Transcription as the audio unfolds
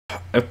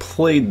I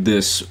played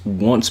this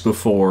once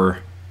before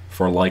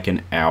for like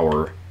an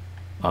hour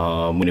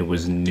when it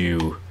was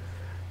new.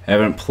 I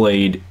haven't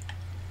played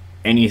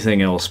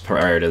anything else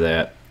prior to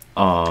that.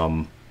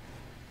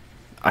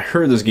 I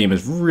heard this game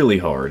is really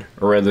hard,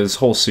 or rather this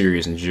whole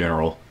series in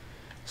general.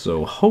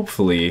 So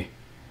hopefully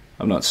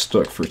I'm not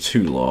stuck for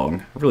too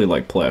long. I really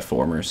like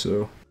platformers,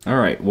 so...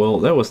 Alright, well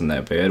that wasn't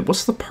that bad.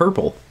 What's the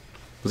purple?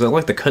 Was that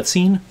like the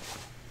cutscene?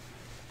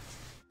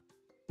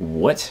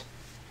 What?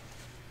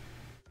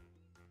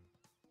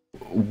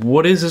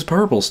 What is this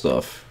purple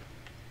stuff?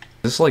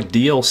 Is this like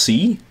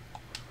DLC?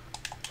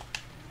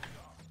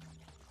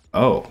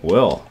 Oh,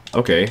 well,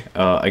 okay.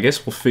 I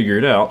guess we'll figure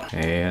it out.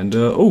 And,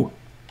 oh!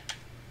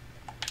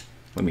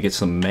 Let me get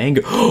some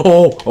mango.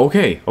 Oh,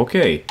 okay,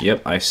 okay.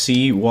 Yep, I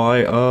see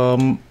why,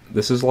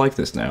 this is like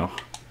this now.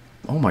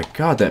 Oh my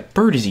god, that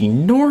bird is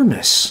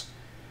enormous!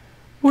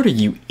 What are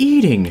you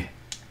eating?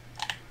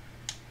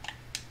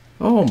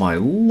 Oh my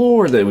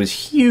lord, that was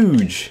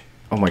huge!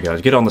 Oh my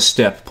god, get on the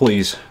step,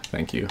 please.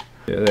 Thank you.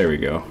 Yeah, there we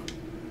go.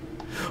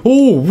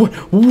 Oh!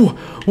 Ooh!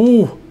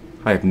 Ooh!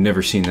 I have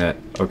never seen that.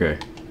 Okay.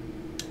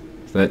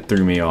 That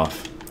threw me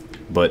off.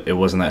 But it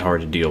wasn't that hard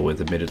to deal with,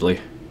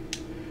 admittedly.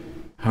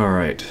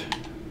 Alright.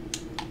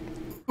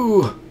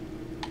 Ooh!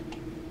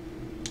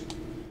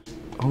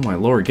 Oh my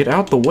lord, get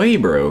out the way,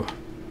 bro!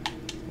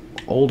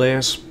 Old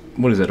ass...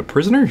 What is that, a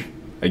prisoner?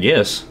 I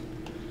guess.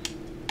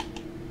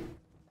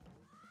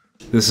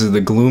 This is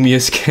the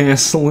gloomiest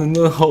castle in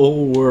the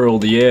whole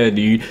world. Yeah,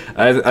 dude.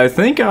 I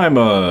think I'm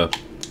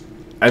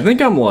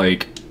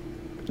like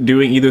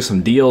doing either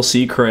some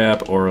DLC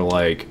crap or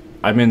like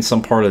I'm in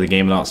some part of the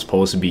game I'm not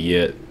supposed to be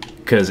yet.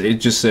 Cause it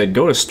just said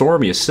go to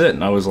Stormy Ascent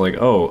and I was like,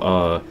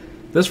 oh,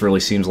 this really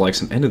seems like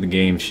some end of the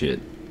game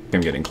shit. I'm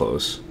getting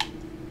close.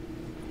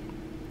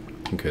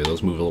 Okay,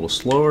 let's move a little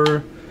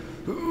slower.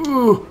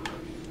 Ooh.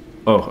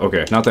 Oh,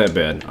 okay, not that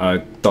bad. I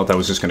thought that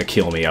was just gonna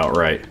kill me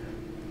outright.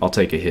 I'll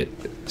take a hit.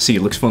 See,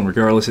 it looks fun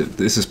regardless.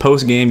 This is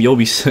post-game, you'll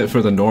be set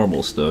for the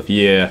normal stuff.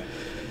 Yeah,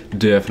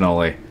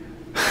 definitely.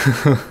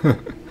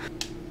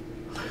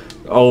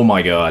 Oh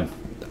my god.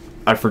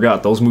 I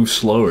forgot, those move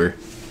slower.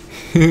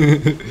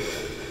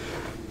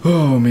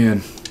 Oh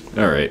man.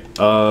 Alright,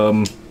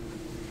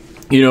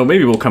 you know,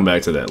 maybe we'll come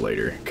back to that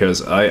later,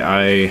 because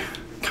I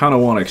kind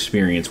of want to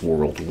experience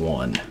World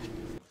 1.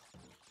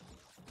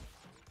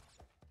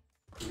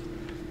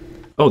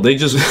 Oh, they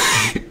just...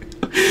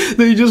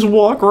 they just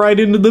walk right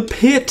into the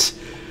pit!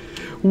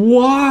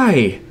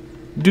 Why?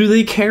 Do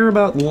they care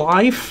about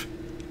life?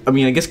 I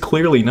mean, I guess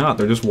clearly not.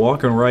 They're just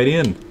walking right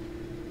in.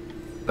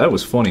 That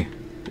was funny.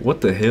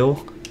 What the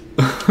hell?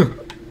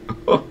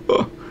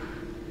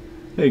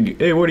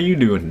 Hey, what are you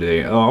doing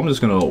today? Oh, I'm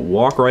just gonna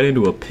walk right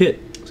into a pit.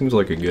 Seems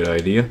like a good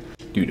idea.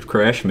 Dude, if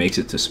Crash makes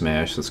it to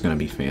Smash, that's gonna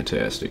be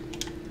fantastic.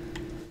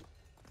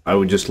 I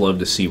would just love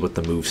to see what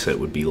the moveset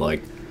would be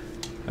like.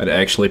 I'd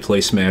actually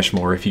play Smash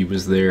more if he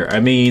was there.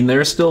 I mean,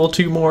 there's still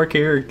 2 more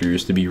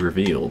characters to be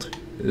revealed.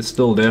 It's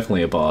still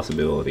definitely a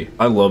possibility.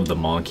 I love the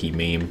monkey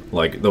meme.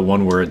 Like, the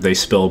one where they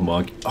spell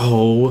monkey.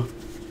 Oh!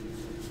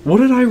 What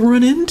did I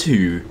run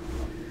into?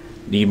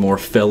 Need more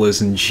fellas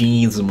and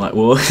jeans in my...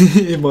 Well,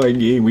 in my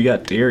game, we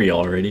got Derry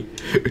already.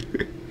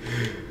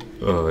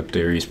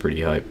 Derry's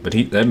pretty hype. But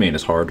that man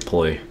is hard to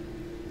play.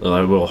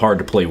 Well, hard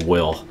to play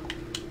well.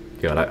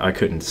 God, I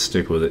couldn't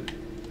stick with it.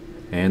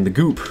 And the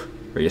goop.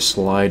 Where you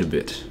slide a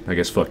bit. I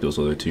guess fuck those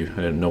other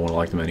 2. No one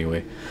liked them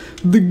anyway.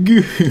 The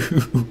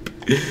goop!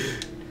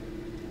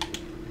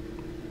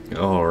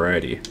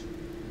 Alrighty.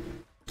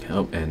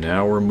 Oh, and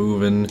now we're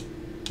moving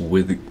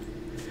with...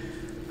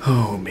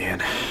 Oh,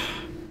 man.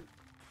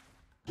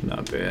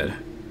 Not bad.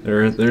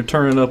 They're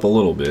turning up a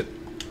little bit.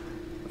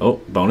 Oh,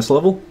 bonus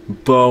level?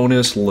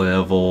 Bonus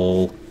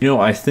level. You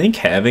know, I think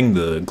having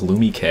the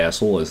gloomy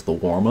castle as the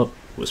warm-up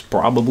was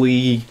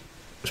probably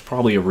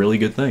a really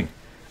good thing.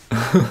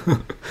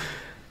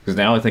 Because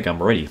now I think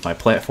I'm ready. My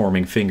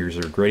platforming fingers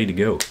are ready to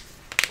go.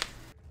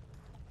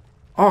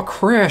 Oh,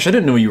 Crash! I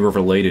didn't know you were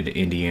related to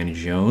Indiana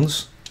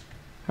Jones.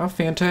 How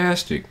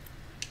fantastic.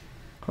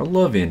 I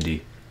love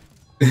Indy.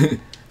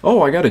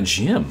 Oh, I got a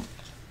gem.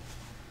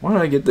 Why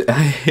did I get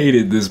I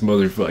hated this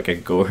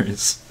motherfucking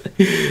course.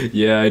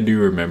 Yeah, I do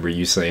remember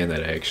you saying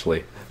that,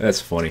 actually.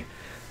 That's funny.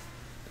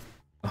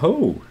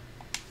 Oh.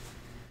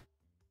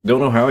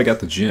 Don't know how I got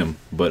the gem,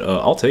 but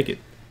I'll take it.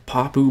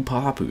 Papu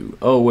Papu.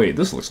 Oh wait,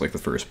 this looks like the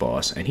first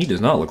boss, and he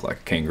does not look like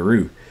a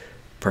kangaroo.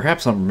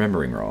 Perhaps I'm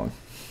remembering wrong.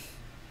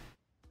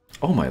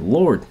 Oh my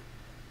lord.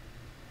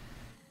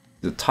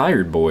 The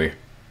tired boy.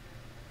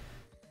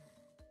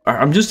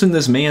 I'm just in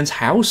this man's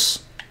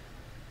house?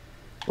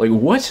 Like,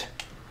 what?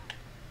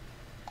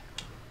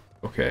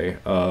 Okay,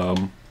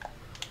 am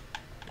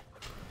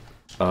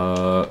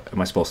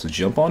I supposed to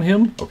jump on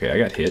him? Okay, I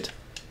got hit.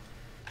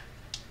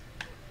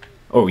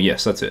 Oh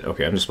yes, that's it.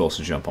 Okay, I'm just supposed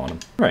to jump on him.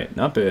 Right,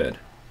 not bad.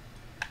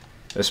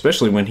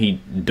 Especially when he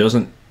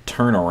doesn't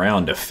turn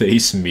around to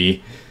face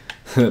me.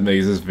 That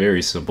makes this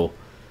very simple.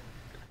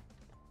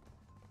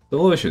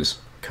 Delicious.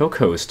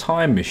 Coco's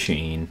time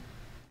machine.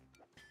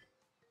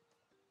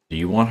 Do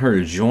you want her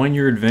to join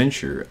your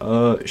adventure?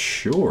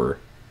 Sure.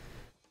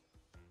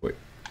 Wait,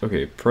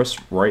 okay, press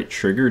right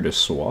trigger to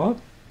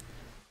swap?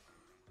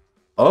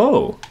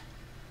 Oh!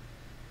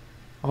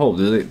 Oh,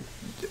 do they...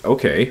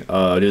 Okay,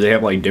 do they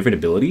have, like, different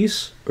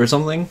abilities or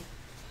something?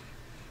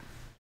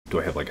 Do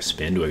I have, like, a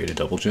spin? Do I get a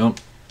double jump?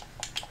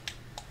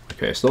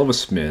 Okay, I still have a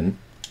spin.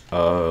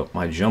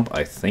 My jump,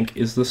 I think,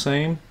 is the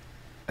same.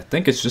 I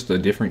think it's just a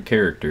different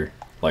character,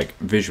 like,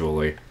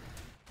 visually.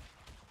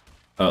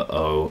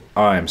 Uh-oh.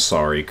 I'm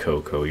sorry,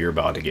 Coco. You're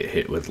about to get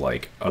hit with,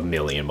 like,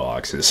 1,000,000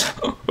 boxes.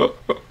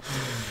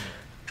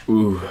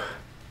 Ooh.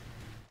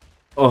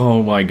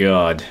 Oh my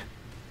god.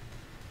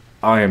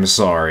 I am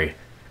sorry.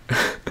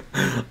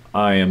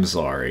 I am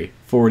sorry.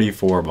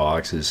 44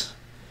 boxes.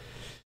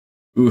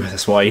 Ooh,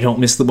 that's why you don't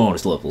miss the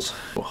bonus levels.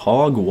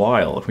 Hog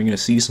Wild. Are we gonna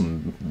see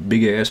some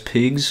big-ass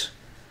pigs?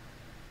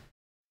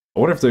 I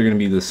wonder if they're gonna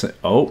be the same.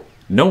 Oh,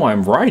 no,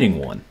 I'm riding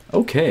one.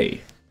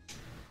 Okay.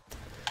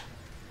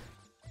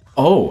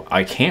 Oh,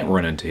 I can't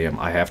run into him.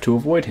 I have to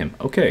avoid him.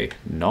 Okay.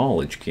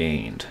 Knowledge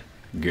gained.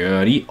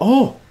 Goody.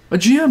 Oh, a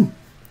gem!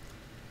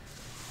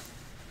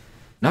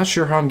 Not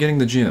sure how I'm getting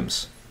the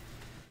gems.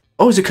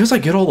 Oh, is it because I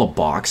get all the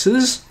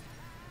boxes?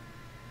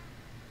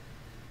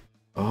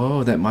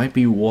 Oh, that might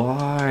be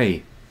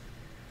why.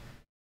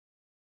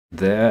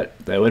 That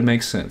would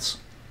make sense.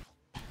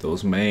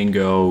 Those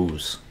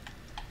mangoes.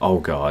 Oh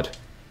god.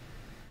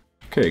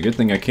 Okay, good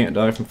thing I can't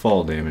die from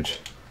fall damage.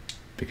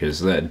 Because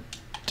that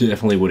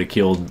definitely would have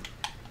killed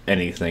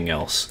anything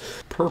else.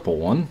 Purple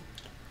one.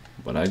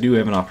 But I do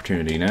have an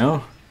opportunity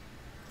now.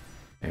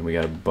 And we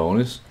got a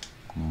bonus.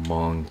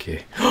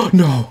 Monkey.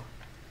 No!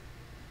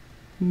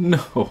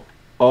 No!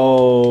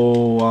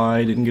 Oh,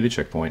 I didn't get a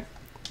checkpoint.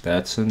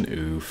 That's an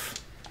oof.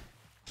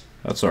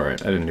 That's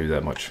alright, I didn't do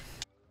that much.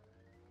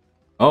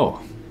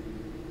 Oh.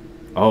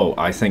 Oh,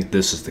 I think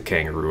this is the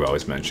kangaroo I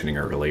was mentioning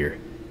earlier.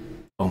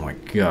 Oh my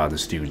god,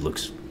 this dude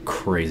looks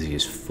crazy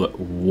as foot.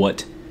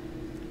 What?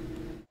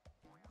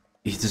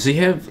 Does he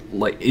have,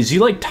 like, is he,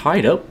 like,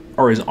 tied up?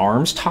 Are his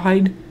arms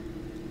tied?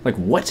 Like,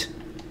 what?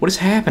 What is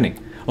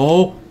happening?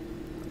 Oh!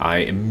 I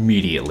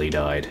immediately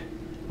died.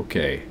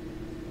 Okay.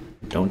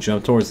 Don't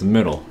jump towards the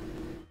middle.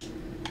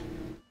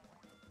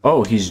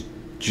 Oh, he's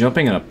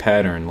jumping in a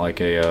pattern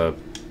like a,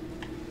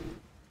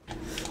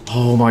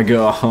 Oh my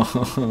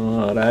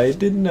god, I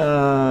did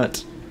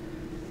not.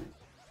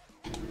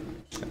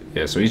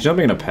 Yeah, so he's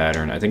jumping in a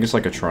pattern. I think it's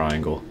like a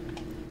triangle.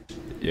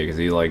 Yeah, because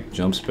he, like,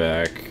 jumps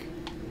back.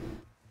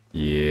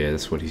 Yeah,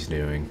 that's what he's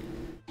doing.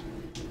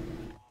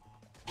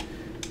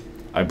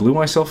 I blew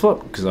myself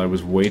up because I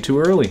was way too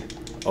early.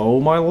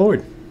 Oh my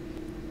lord.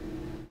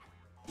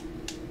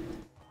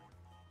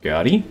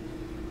 Gotti?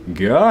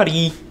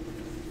 Gotti!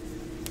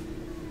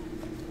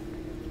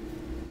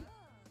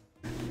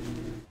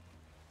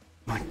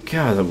 My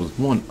god, that was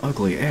one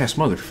ugly ass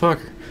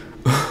motherfucker.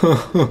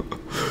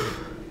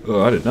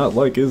 Oh, I did not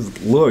like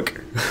his look.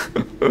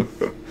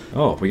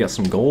 Oh, we got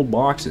some gold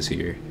boxes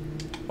here.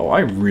 Oh,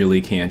 I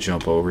really can't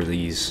jump over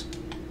these.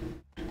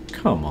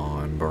 Come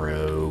on,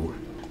 bro.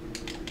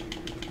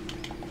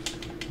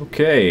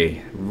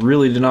 Okay,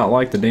 really did not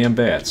like the damn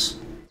bats.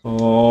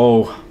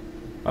 Oh,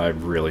 I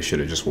really should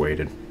have just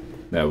waited.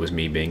 That was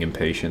me being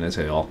impatient as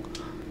hell.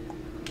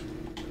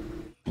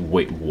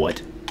 Wait,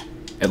 what?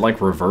 It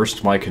like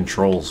reversed my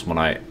controls when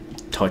I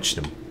touched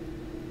him.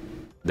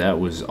 That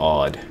was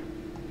odd.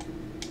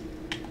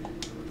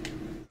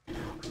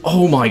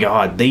 Oh my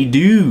god, they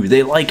do!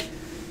 They like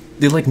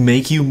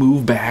make you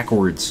move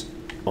backwards.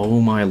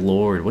 Oh my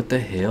lord, what the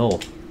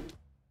hell?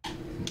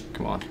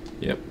 Come on.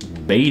 Yep,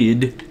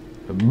 baited.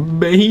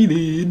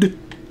 Baited!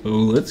 Oh,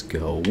 let's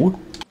go.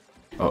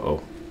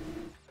 Uh-oh.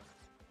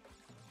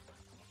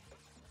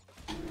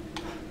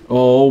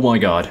 Oh my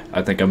god,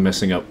 I think I'm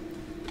messing up.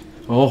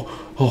 Oh,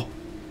 oh.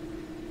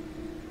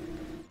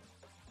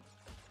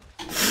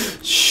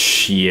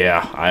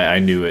 Yeah, I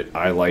knew it.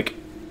 I like...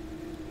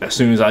 As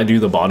soon as I do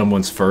the bottom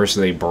ones first,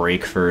 they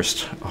break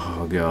first.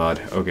 Oh god.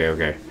 Okay,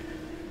 okay.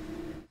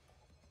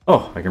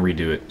 Oh, I can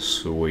redo it.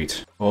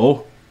 Sweet.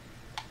 Oh.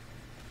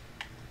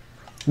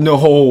 No,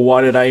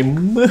 why did I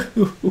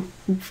move?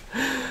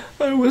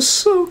 I was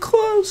so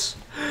close.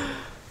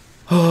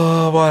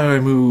 Oh, why did I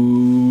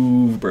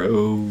move,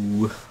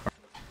 bro?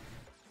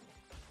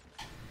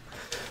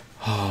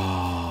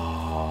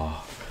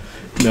 Oh.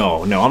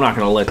 No, no, I'm not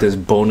gonna let this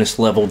bonus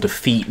level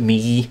defeat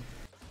me.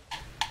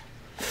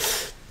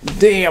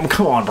 Damn,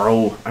 come on,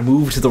 bro. I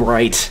moved to the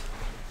right.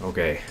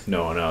 Okay,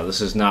 no, no, this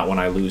is not when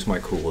I lose my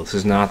cool. This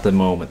is not the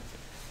moment.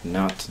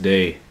 Not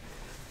today.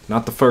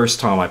 Not the first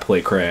time I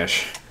play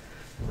Crash.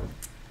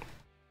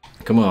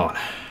 Come on.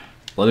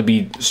 Let it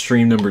be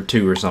stream number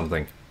 2 or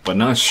something. But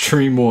not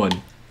stream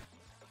 1.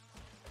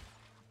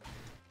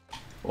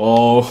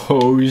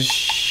 Oh,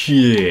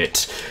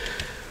 shit.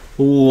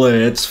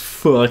 Let's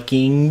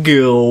fucking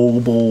go,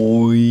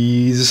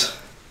 boys.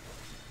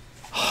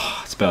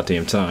 It's about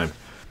damn time.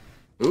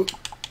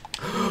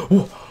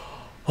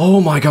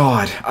 Oh my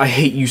god, I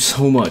hate you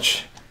so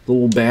much.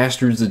 Little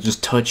bastards that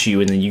just touch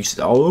you and then you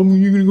say, oh,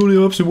 you're gonna go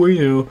the opposite way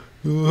now.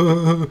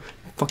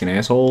 fucking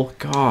asshole.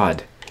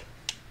 God.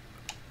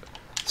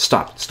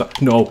 Stop, stop.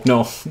 No,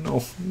 no,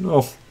 no,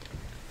 no.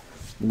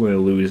 I'm going to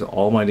lose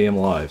all my damn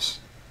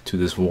lives to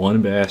this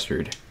one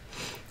bastard.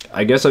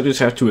 I guess I just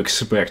have to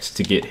expect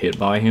to get hit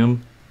by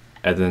him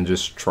and then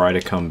just try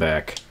to come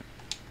back.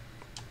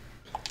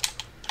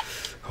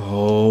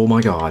 Oh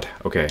my god.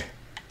 Okay.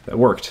 That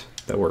worked.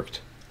 That worked.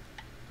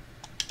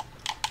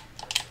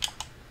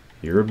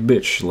 You're a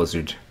bitch,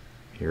 lizard.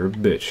 You're a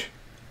bitch.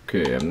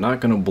 Okay, I'm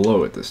not gonna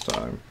blow it this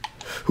time.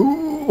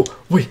 Ooh!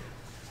 Wait!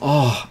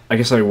 Oh, I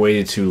guess I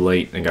waited too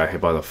late and got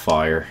hit by the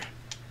fire.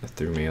 That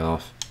threw me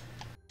off.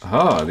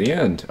 Aha, the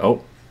end.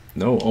 Oh,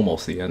 no,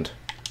 almost the end.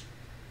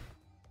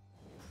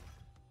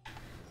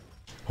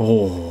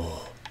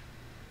 Oh.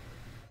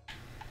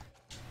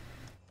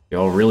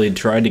 Y'all really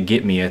tried to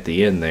get me at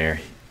the end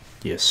there.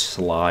 You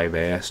sly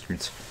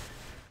bastards.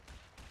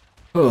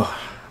 Oh,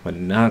 but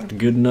not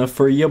good enough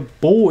for you,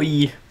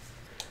 boy.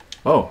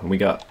 Oh, and we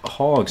got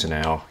hogs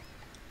now.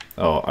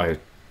 Oh,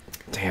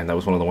 damn, that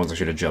was one of the ones I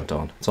should have jumped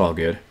on. It's all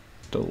good.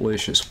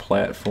 Delicious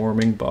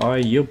platforming by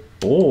you,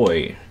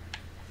 boy.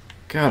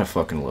 Gotta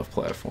fucking love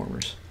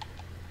platformers.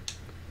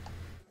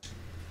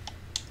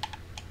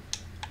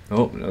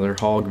 Oh, another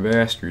hog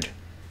bastard.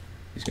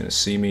 He's gonna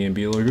see me and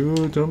be like,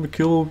 oh, time to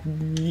kill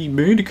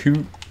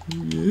Bandicoot.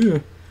 Yeah.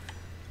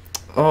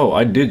 Oh,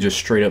 I did just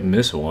straight up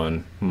miss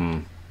one.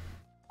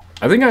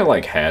 I think I,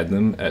 like, had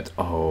them at...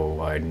 Oh,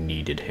 I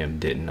needed him,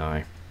 didn't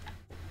I?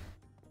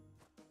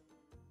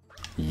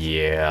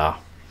 Yeah.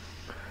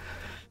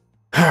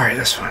 Alright,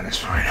 that's fine, that's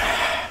fine.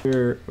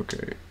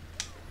 Okay.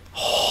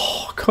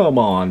 Oh, come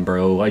on,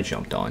 bro. I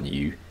jumped on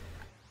you.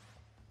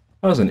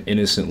 I was an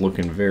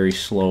innocent-looking, very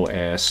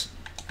slow-ass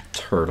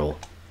turtle.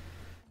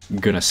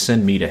 Gonna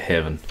send me to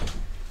heaven.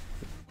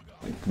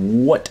 Like,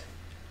 what?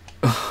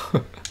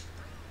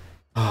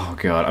 Oh,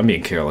 God. I'm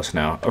being careless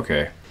now.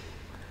 Okay.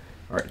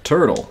 Alright,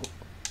 turtle.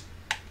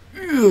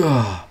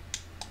 Ugh.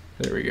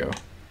 There we go.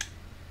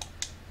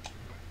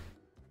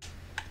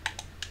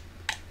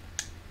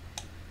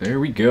 There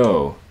we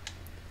go.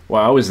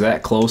 Wow, I was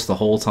that close the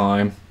whole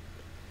time.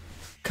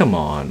 Come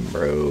on,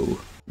 bro.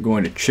 I'm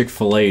going to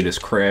Chick-fil-A. Does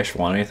Crash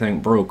want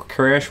anything? Bro,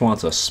 Crash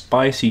wants a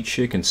spicy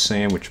chicken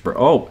sandwich, bro.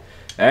 Oh,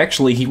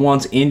 actually, he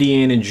wants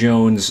Indiana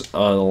Jones, The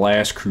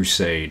Last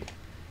Crusade.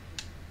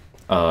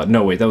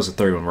 No, wait, that was the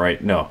third one,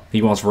 right? No,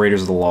 he wants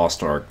Raiders of the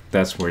Lost Ark.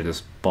 That's where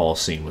this ball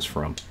scene was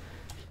from.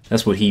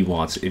 That's what he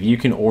wants. If you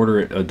can order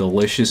a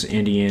delicious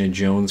Indiana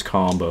Jones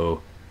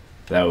combo,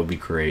 that would be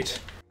great.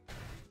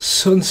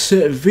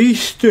 Sunset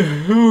Vista.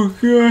 Oh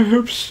god,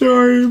 I'm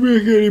sorry to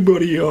make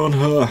anybody yawn,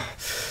 huh?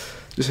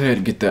 Just had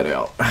to get that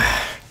out.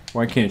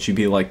 Why can't you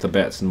be like the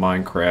bats in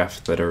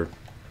Minecraft that are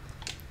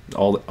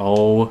all...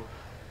 Oh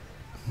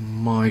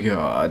my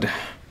god.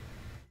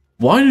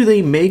 Why do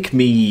they make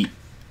me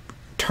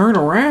turn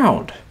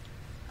around?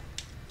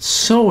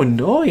 So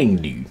annoying,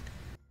 dude.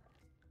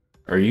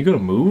 Are you gonna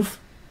move?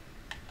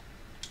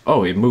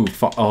 Oh, it moved.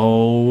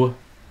 Oh.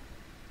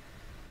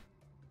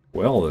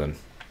 Well then.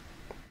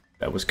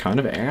 That was kind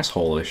of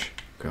asshole-ish.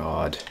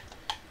 God.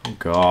 Oh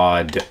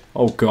god.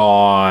 Oh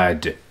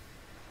god.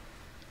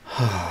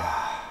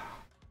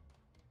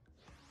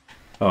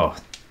 Oh.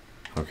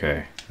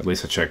 Okay. At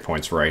least the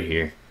checkpoint's right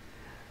here.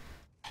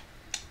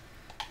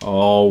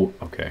 Oh.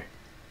 Okay.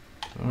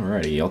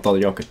 Alrighty. Y'all thought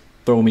y'all could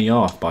throw me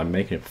off by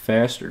making it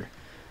faster.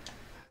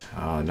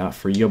 Not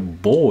for your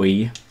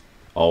boy.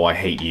 Oh, I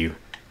hate you.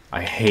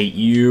 I hate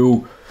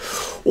you.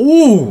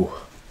 Ooh!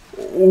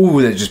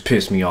 Ooh, that just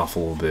pissed me off a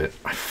little bit.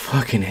 I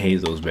fucking hate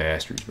those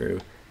bastards, bro.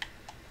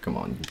 Come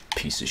on, you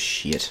piece of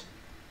shit.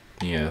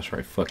 Yeah, that's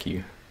right. Fuck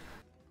you.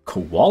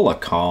 Koala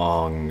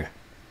Kong.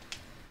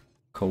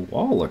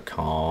 Koala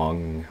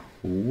Kong.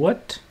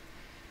 What?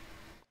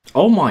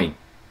 Oh my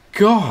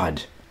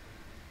god.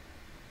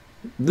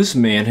 This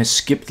man has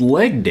skipped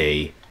leg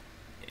day.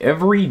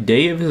 Every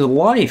day of his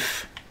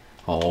life.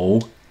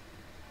 Oh.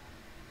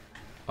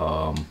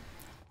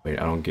 Wait,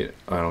 I don't get it.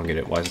 I don't get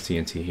it. Why is the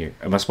TNT here?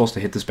 Am I supposed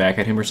to hit this back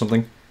at him or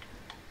something?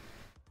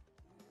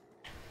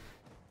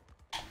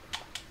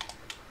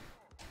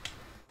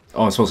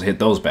 Oh, I'm supposed to hit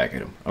those back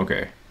at him.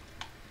 Okay.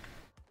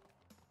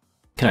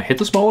 Can I hit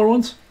the smaller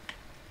ones?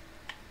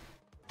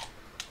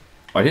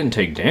 I didn't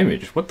take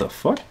damage. What the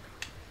fuck?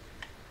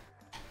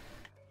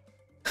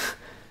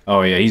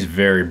 Oh yeah, he's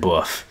very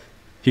buff.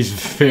 He's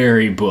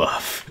very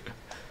buff.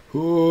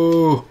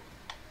 Ooh.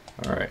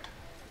 Alright.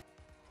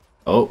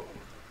 Oh.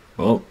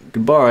 Well,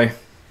 goodbye.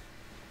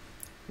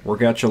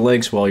 Work out your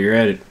legs while you're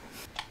at it.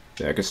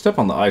 Yeah, I could step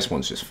on the ice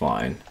ones just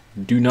fine.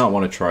 Do not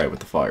want to try it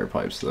with the fire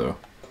pipes, though.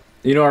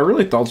 You know, I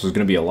really thought this was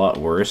going to be a lot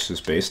worse,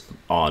 just based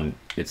on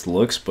its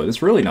looks, but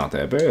it's really not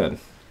that bad.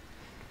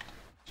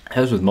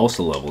 As with most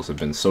of the levels have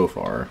been so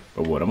far.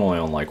 But what, I'm only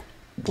on, like,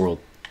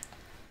 World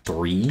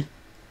 3?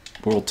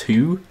 World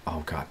 2?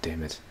 Oh, god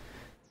damn it.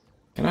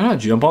 Can I not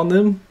jump on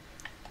them?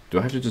 Do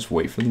I have to just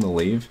wait for them to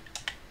leave?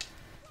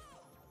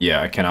 Yeah,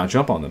 I cannot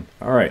jump on them.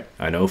 Alright,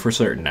 I know for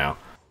certain now.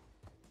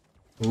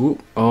 Ooh,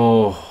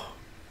 oh,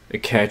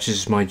 it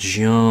catches my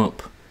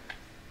jump.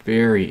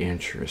 Very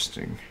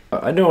interesting.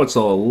 I know it's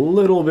a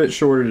little bit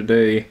shorter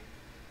today,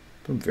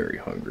 but I'm very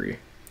hungry.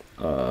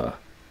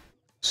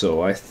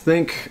 So I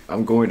think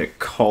I'm going to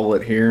call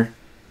it here.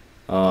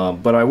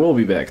 But I will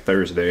be back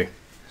Thursday.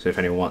 So if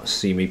anyone wants to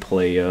see me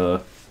play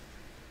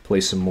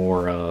some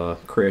more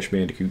Crash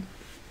Bandicoot.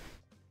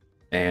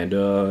 And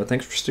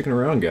thanks for sticking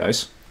around,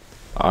 guys.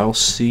 I'll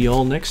see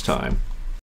y'all next time.